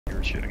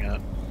were shooting at.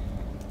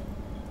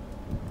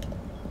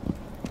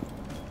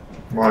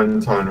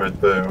 One time right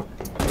there.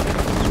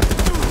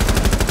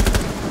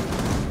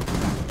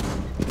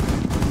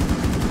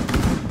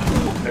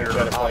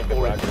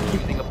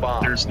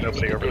 There's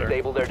nobody over there.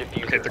 Disable their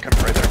diffuser. Okay, they're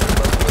coming right there.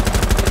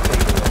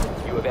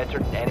 You have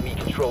entered an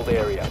enemy-controlled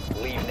area.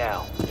 Leave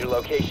now. Your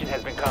location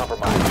has been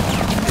compromised.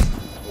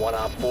 1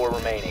 op 4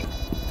 remaining.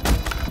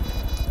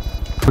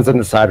 Who's in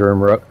the side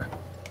room, Rook?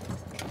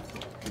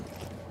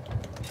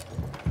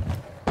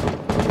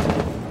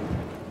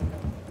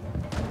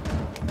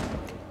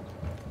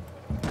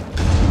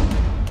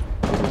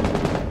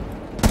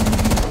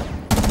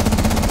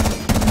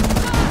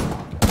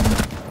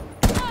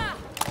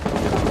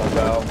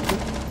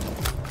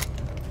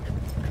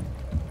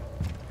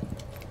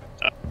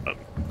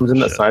 Who's in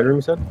that side room,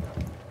 you said?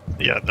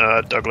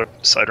 Yeah, Douglas,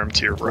 side room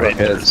to your right.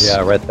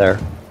 Yeah, right there.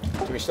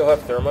 Do we still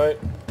have thermite?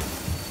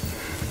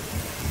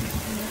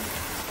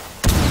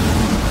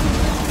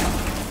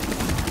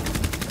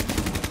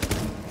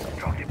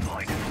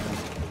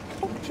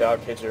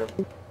 Shout, kids room.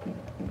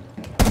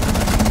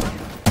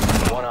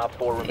 1 op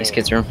 4 remaining. He's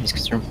kids room. He's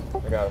kids room.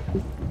 I got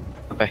him.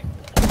 Okay.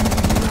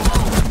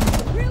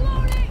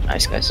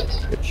 Nice, guys.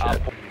 Good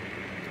shit.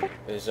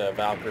 There's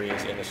Valkyrie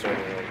is in the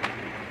server room.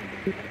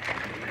 If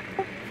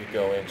you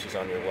go in, she's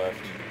on your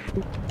left.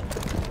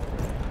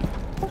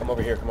 Come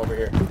over here, come over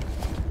here.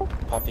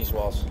 Pop these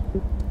walls.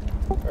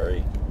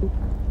 Hurry.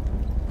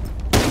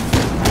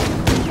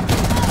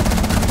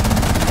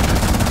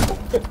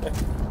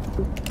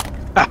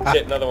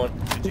 Shit, another one.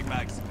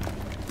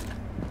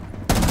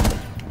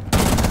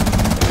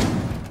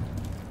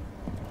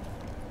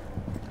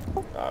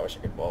 Oh, I wish I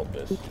could vault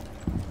this.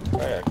 Oh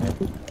yeah, I can.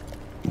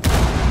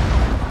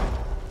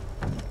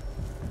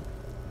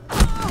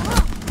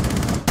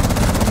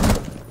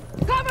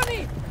 Cover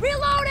me!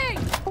 Reloading!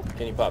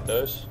 Can you pop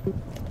those?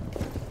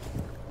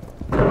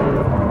 Resume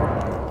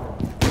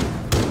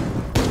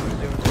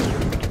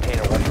securing the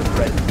container once the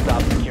threat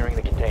stops securing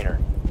the container.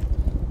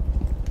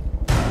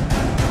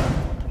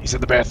 He's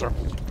in the bathroom.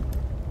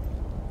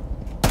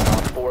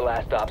 Op 4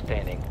 last stop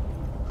standing.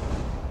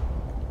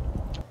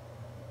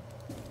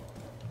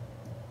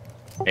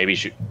 Maybe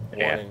shoot.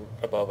 Yeah. One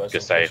above us.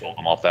 Just say hold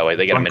them off that way.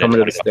 They get a I'm minute. coming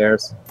to the 20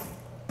 stairs.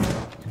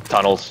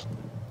 tunnels.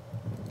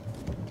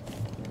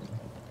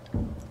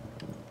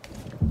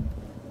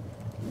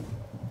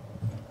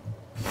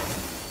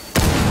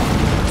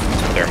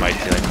 There might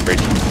be like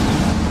bridge.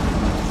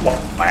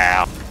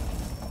 Wow.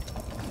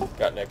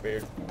 Got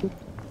neckbeard.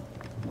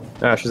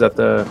 Ash is at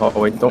the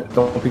hallway. Don't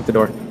peek the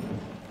door.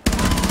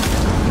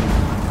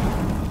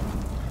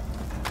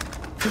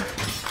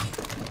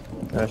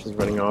 Ash is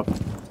running off.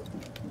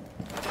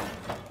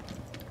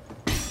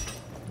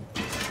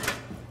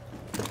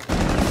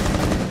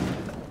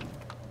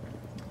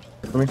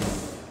 Come here.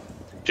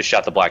 Just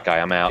shot the black guy.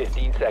 I'm out.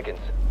 15 seconds.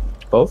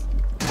 Both?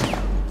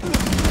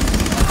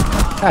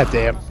 God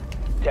damn.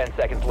 10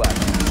 seconds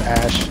left.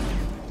 Ash.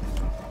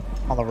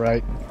 On the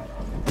right.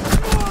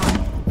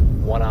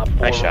 1 op 4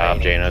 Nice job,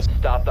 remaining. Janus.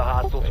 Stop the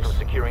hostiles from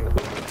securing the...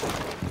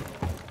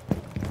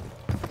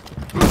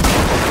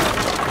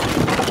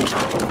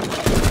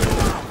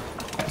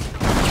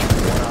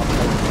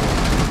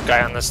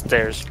 Guy on the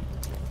stairs.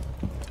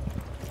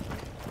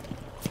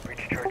 I'm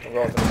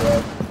going to the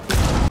right.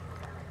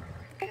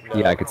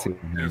 No, Yeah, I could see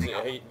him.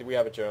 we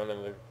have a drone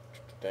in the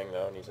thing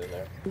though, and he's in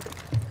there.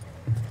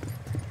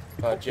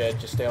 Jed,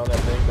 just stay on that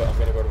thing, but I'm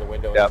gonna go to the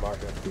window and mark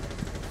him.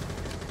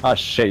 Oh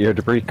shit, your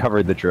debris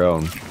covered the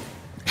drone.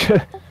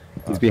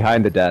 He's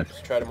behind the desk.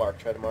 Just try to mark,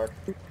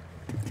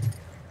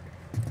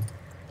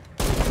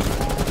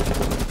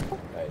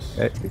 Nice.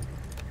 Okay.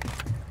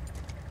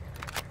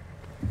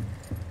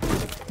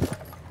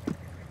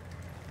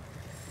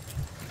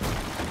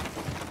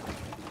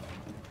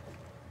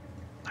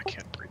 I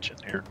can't breach in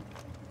here.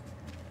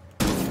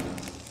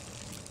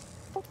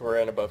 We're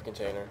in above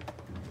container.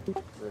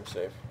 Room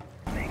safe.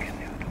 Make a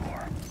new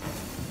door.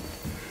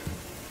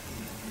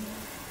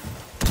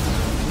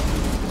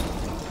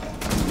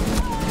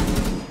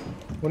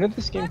 When did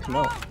this game come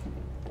out?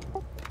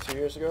 2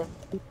 years ago?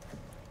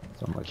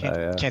 Something like that,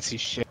 yeah. Can't see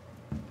shit.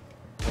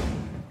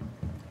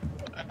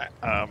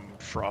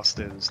 Frost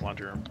is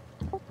laundry room.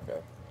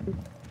 Okay.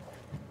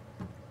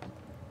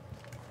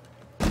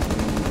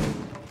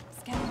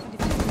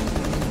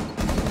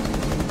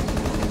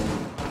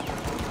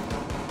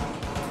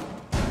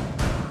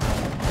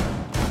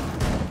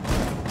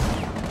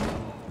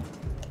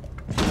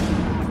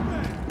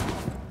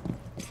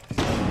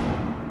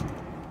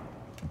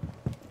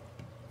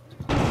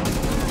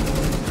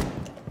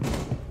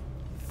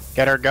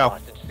 Get her, go.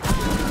 Hostage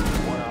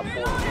secured. 1 op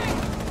 4 remaining.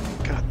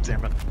 God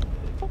damn it.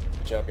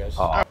 Good job, guys.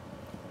 Oh.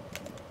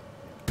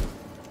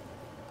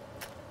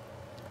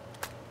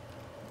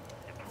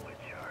 Deploy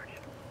charge.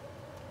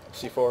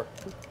 C4. I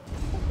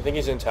think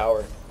he's in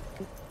tower.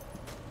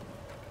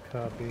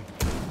 Copy.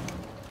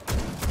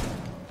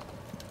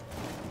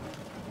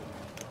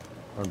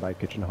 Run by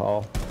kitchen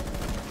hall.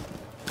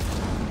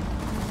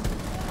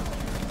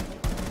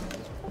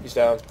 He's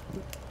down.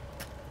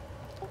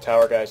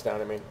 Tower guy's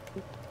down, I mean.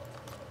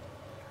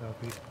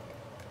 Copy.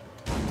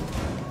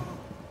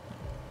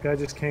 Guy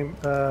just came,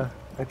 I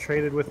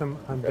traded with him.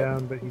 I'm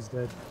down, but he's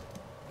dead.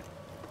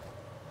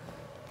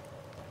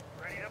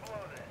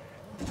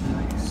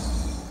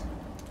 Nice.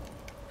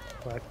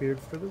 Blackbeard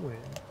for the win.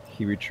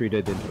 He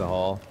retreated into the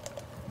hall.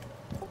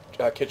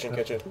 Kitchen.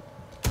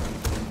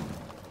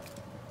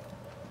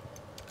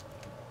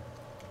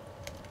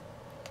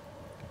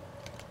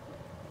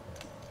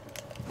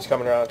 He's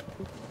coming around.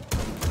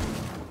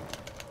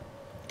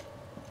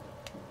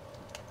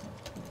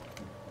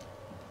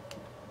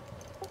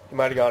 He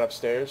might have gone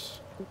upstairs.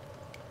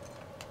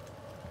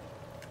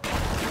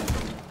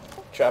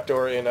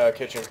 Trapdoor in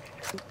kitchen.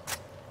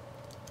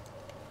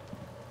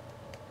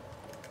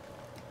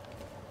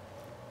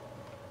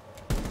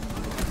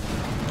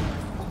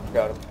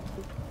 Got him.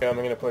 Yeah, I'm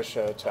gonna push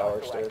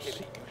tower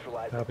stairs.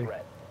 Copy.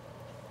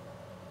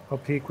 I'll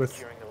peek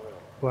with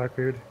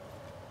Blackbeard.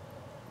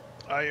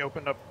 I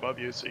opened up above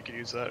you, so you can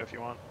use that if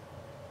you want.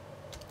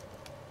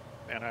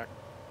 Manhack.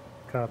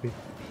 Copy.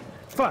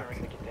 Fuck!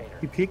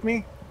 He peeked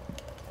me?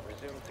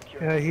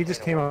 Yeah, he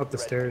just came up the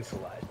stairs.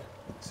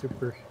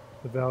 Super.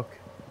 The Valk.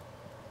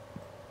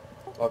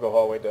 I'll go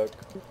hallway, Doug.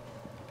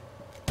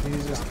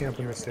 He's just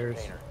camping the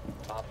stairs.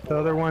 The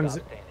other one's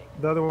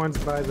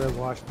by the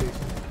wash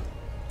basin.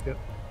 Yep.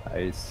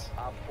 Nice.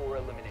 Op 4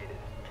 eliminated.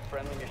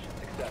 Friendly mission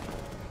successful.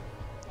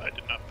 I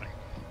did nothing.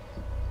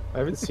 I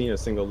haven't seen a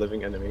single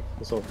living enemy.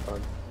 It's so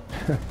fun.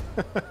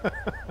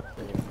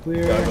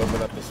 Clear. Doug,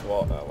 open up this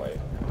wall. Oh, wait.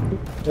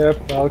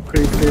 Yep,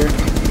 Valkyrie clear.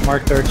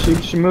 Marked her.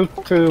 She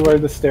moved to where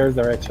the stairs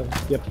are actually.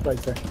 Yep, right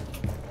there.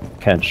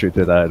 Can't shoot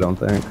through that, I don't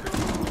think.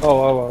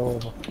 Oh.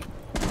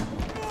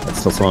 There's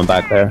still someone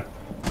back there.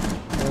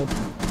 Yep.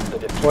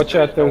 Watch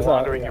out,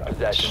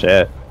 there's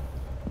Shit.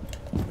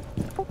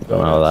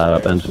 Don't know how that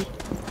happened.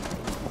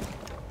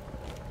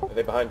 Are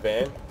they behind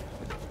van?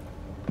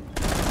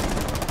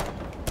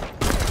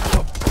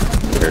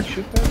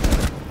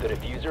 The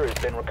diffuser has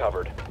been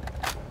recovered.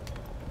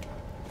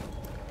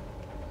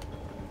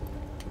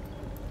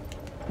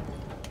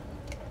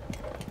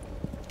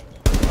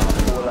 Op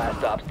 4 last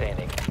stop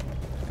standing.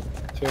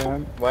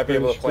 Might be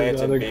able to plant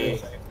in B.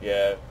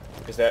 Yeah.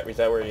 Is that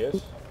where he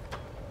is?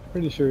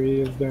 Pretty sure he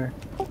is there.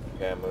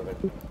 Yeah, I'm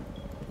moving.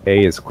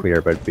 A is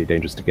clear, but it'd be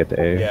dangerous to get to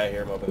A. Yeah, I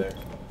hear him over there.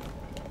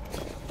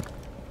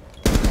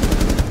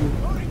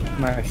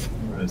 Nice.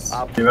 Nice.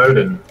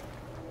 Reloading.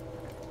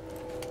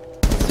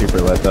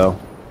 Super lit though.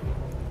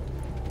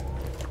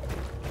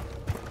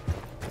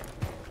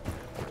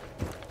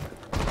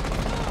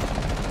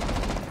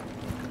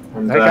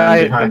 I'm That down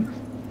guy, behind.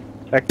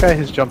 that guy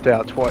has jumped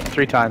out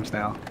 3 times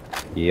now.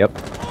 Yep.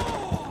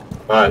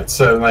 Alright,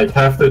 so like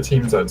half the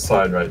team's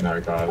outside right now,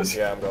 guys.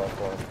 Yeah, I'm going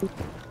for him.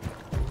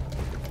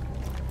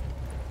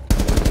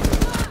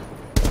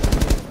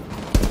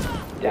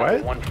 Down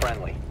to one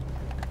friendly.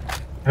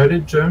 How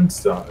did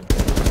Jones die?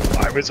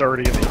 I was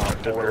already in the Op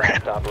 4 octagon.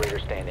 last operator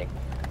standing.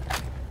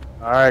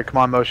 Alright, come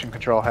on, motion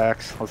control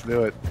hacks. Let's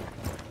do it.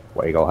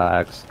 Waggle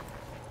hacks.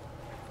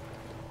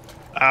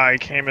 I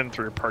came in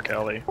through Park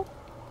Alley.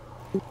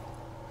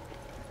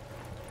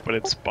 But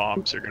it's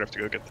bombed, so you're gonna have to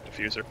go get the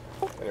diffuser.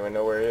 Anyone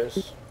know where he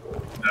is?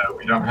 No,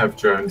 we don't have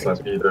Jones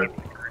up either.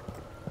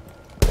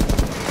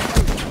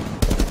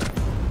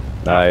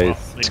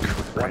 Nice. Jesus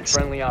One Christ.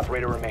 friendly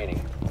operator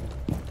remaining.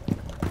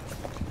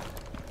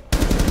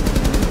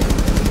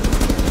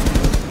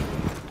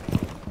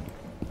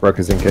 Brooke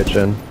is in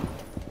kitchen.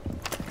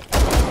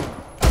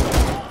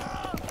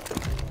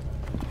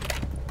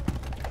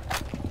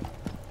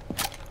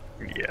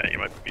 Yeah, you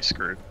might be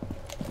screwed.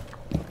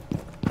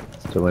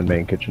 Still in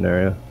main kitchen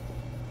area.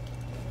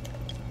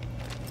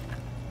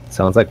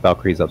 Sounds like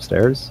Valkyrie's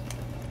upstairs.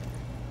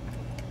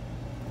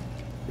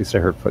 At least I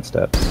heard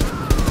footsteps.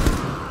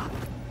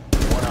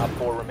 One Op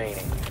 4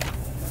 remaining.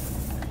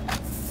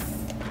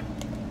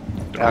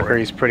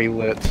 Valkyrie's pretty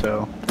lit,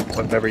 so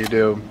whatever you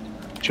do,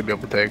 you should be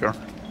able to take her.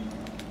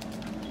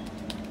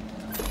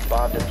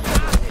 Bomb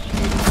diffuser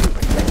initiated.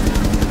 Protect.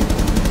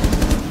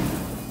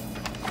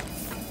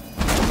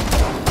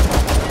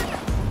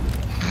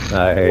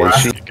 Nice. Wow.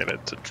 You get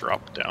it to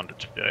drop down to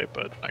J,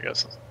 but I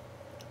guess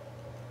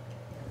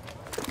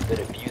The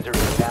diffuser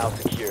is now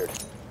secured.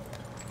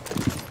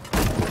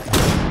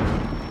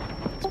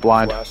 It's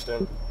blind. Blast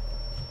him.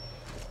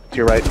 To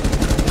your right.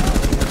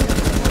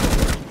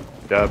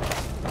 Dub.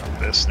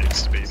 this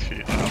needs to be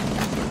feet up.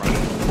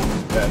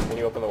 Yeah, can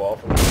you open the wall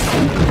for me?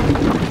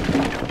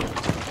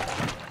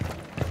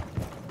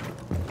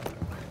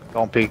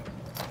 Don't peek.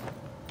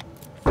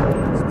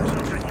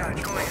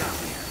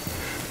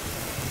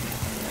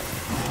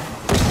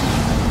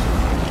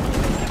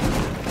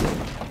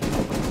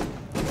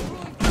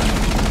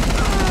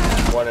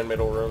 One in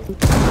middle room.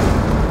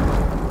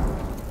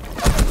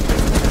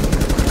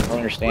 I don't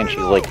understand. She's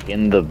like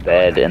in the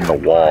bed and the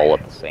wall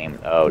at the same.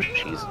 Oh,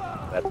 she's.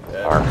 That's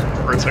bizarre.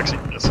 Vertex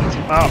misses.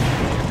 Oh!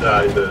 Yeah,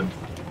 I did.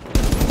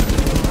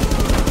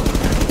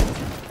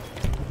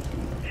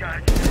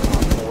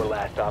 4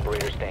 last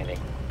operator standing.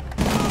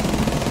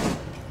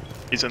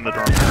 He's in the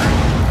dorm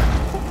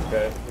area.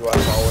 Okay, you watch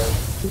hallway.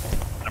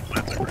 I'm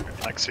planting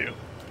right next to you.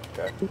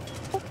 Okay.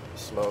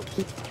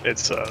 Smoked.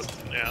 It's,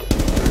 yeah.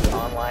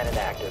 Online and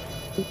active.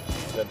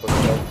 Then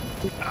bookshelf.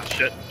 Ah,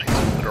 shit. Next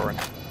to the door.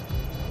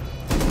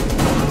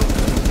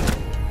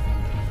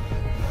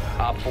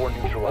 Op 4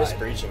 neutralized. Nice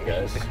breaching,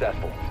 guys.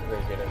 Successful. We're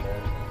gonna get in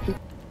there.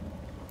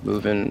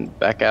 Moving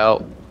back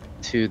out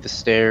to the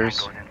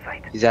stairs.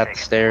 He's at the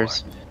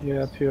stairs.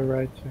 Yeah, to your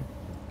right. Too.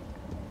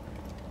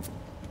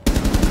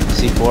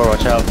 C4,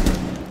 watch out.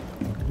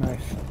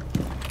 Nice.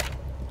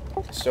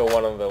 Still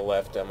one on the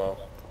left, Demo.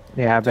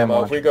 Yeah, I've been Demo,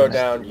 if watching. we go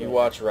down, you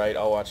watch right,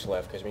 I'll watch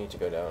left, because we need to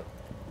go down.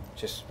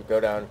 Just go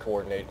down,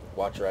 coordinate,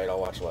 watch right, I'll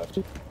watch left.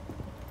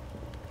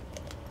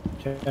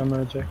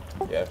 Camera check.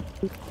 Yeah.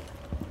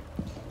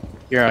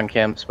 You're on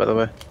camps, by the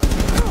way.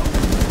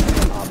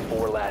 Op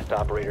 4 last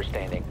operator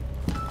standing.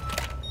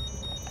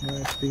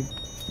 Nice, dude.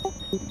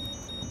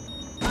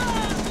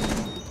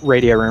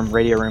 Radio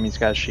room, he's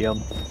got a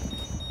shield.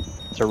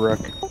 It's a rook.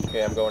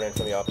 Okay, I'm going in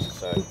from the opposite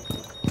side.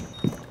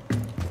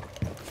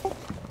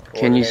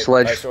 Can you Coordinate,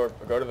 sledge ISOR,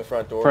 go to the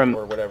front door from-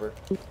 or whatever.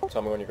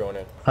 Tell me when you're going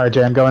in. Alright,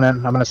 Jay, I'm going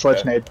in. I'm gonna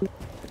sledge Okay.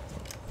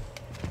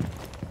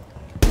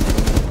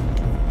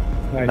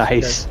 nade.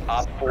 Nice.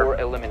 Op 4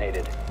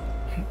 eliminated.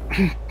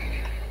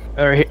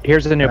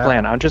 Here's the new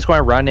plan. I'm just going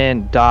to run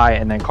in, die,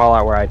 and then call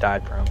out where I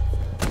died from.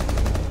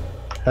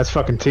 That's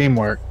fucking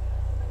teamwork.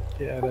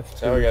 Yeah, that's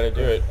That's how we gotta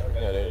do it.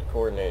 We gotta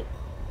coordinate.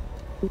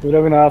 Would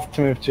have been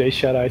awesome if Jay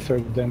shot ice or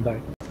then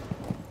died.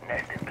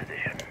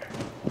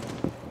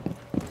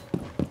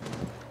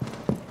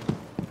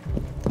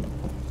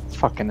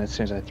 Fucking as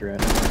soon as I threw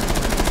it.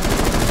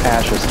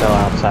 Ash was still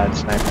outside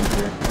sniping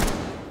through.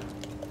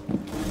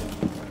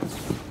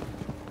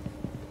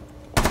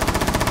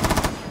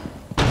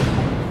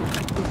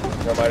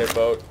 Somebody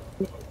boat.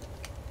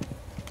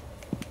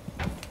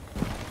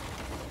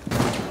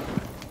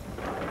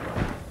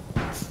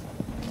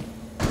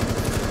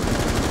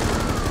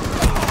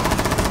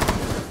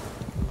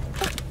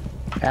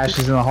 Ash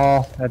is in the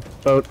hall at the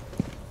boat.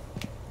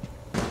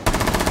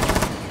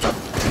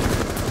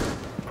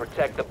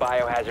 Protect the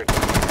biohazard.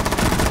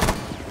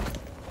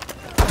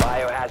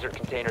 Biohazard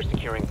container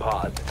securing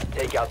pods.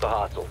 Take out the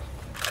hostiles.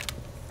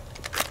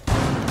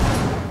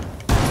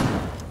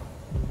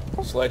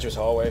 Sledger's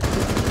hallway.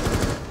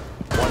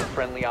 One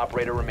friendly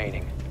operator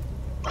remaining.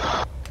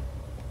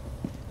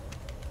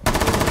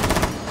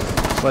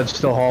 Sledge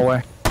still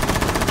hallway.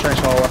 Trench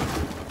hallway.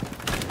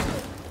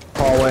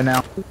 Hallway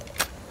now.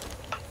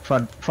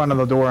 Front of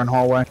the door and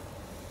hallway.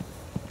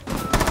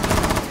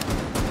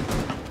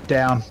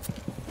 Down.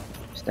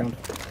 He's down.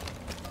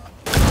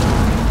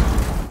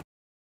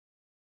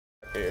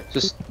 Here.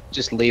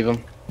 Just leave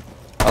him.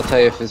 I'll tell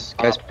you if this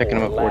guy's Op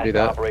picking him 4 up or do last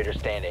that. Operator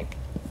standing.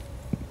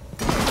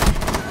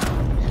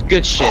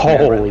 Good shit, man.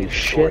 Holy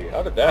shit.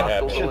 How did that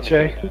Hostiles happen?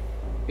 Jay. eliminated.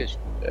 Good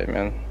shit,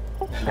 man.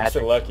 That's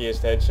the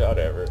luckiest headshot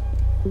ever.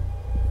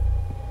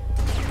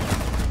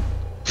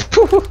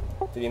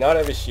 Did he not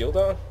have his shield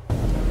on?